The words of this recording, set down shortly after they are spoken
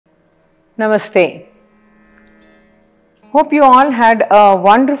Namaste. Hope you all had a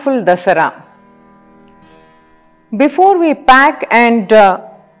wonderful Dasara. Before we pack and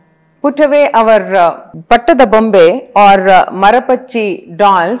put away our Pattada Bombe or Marapachi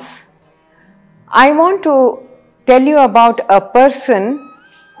dolls, I want to tell you about a person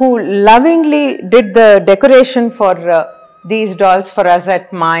who lovingly did the decoration for these dolls for us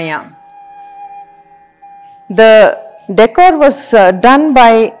at Maya. The decor was done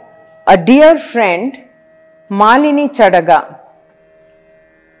by a dear friend, Malini Chadaga.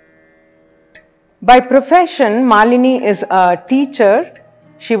 By profession, Malini is a teacher.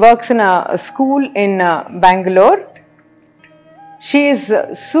 She works in a school in Bangalore. She is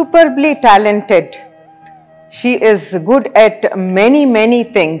superbly talented. She is good at many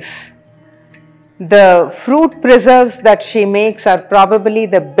things. The fruit preserves that she makes are probably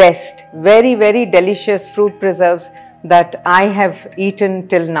the best, very delicious fruit preserves that I have eaten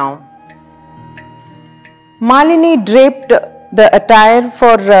till now. Malini draped the attire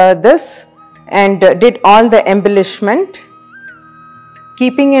for this and did all the embellishment,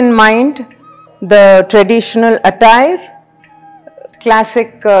 keeping in mind the traditional attire,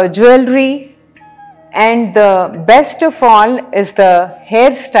 classic jewelry, and the best of all is the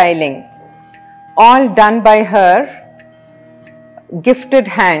hairstyling, all done by her gifted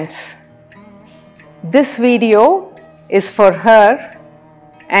hands. This video is for her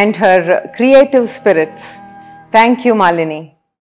and her creative spirits. Thank you, Malini.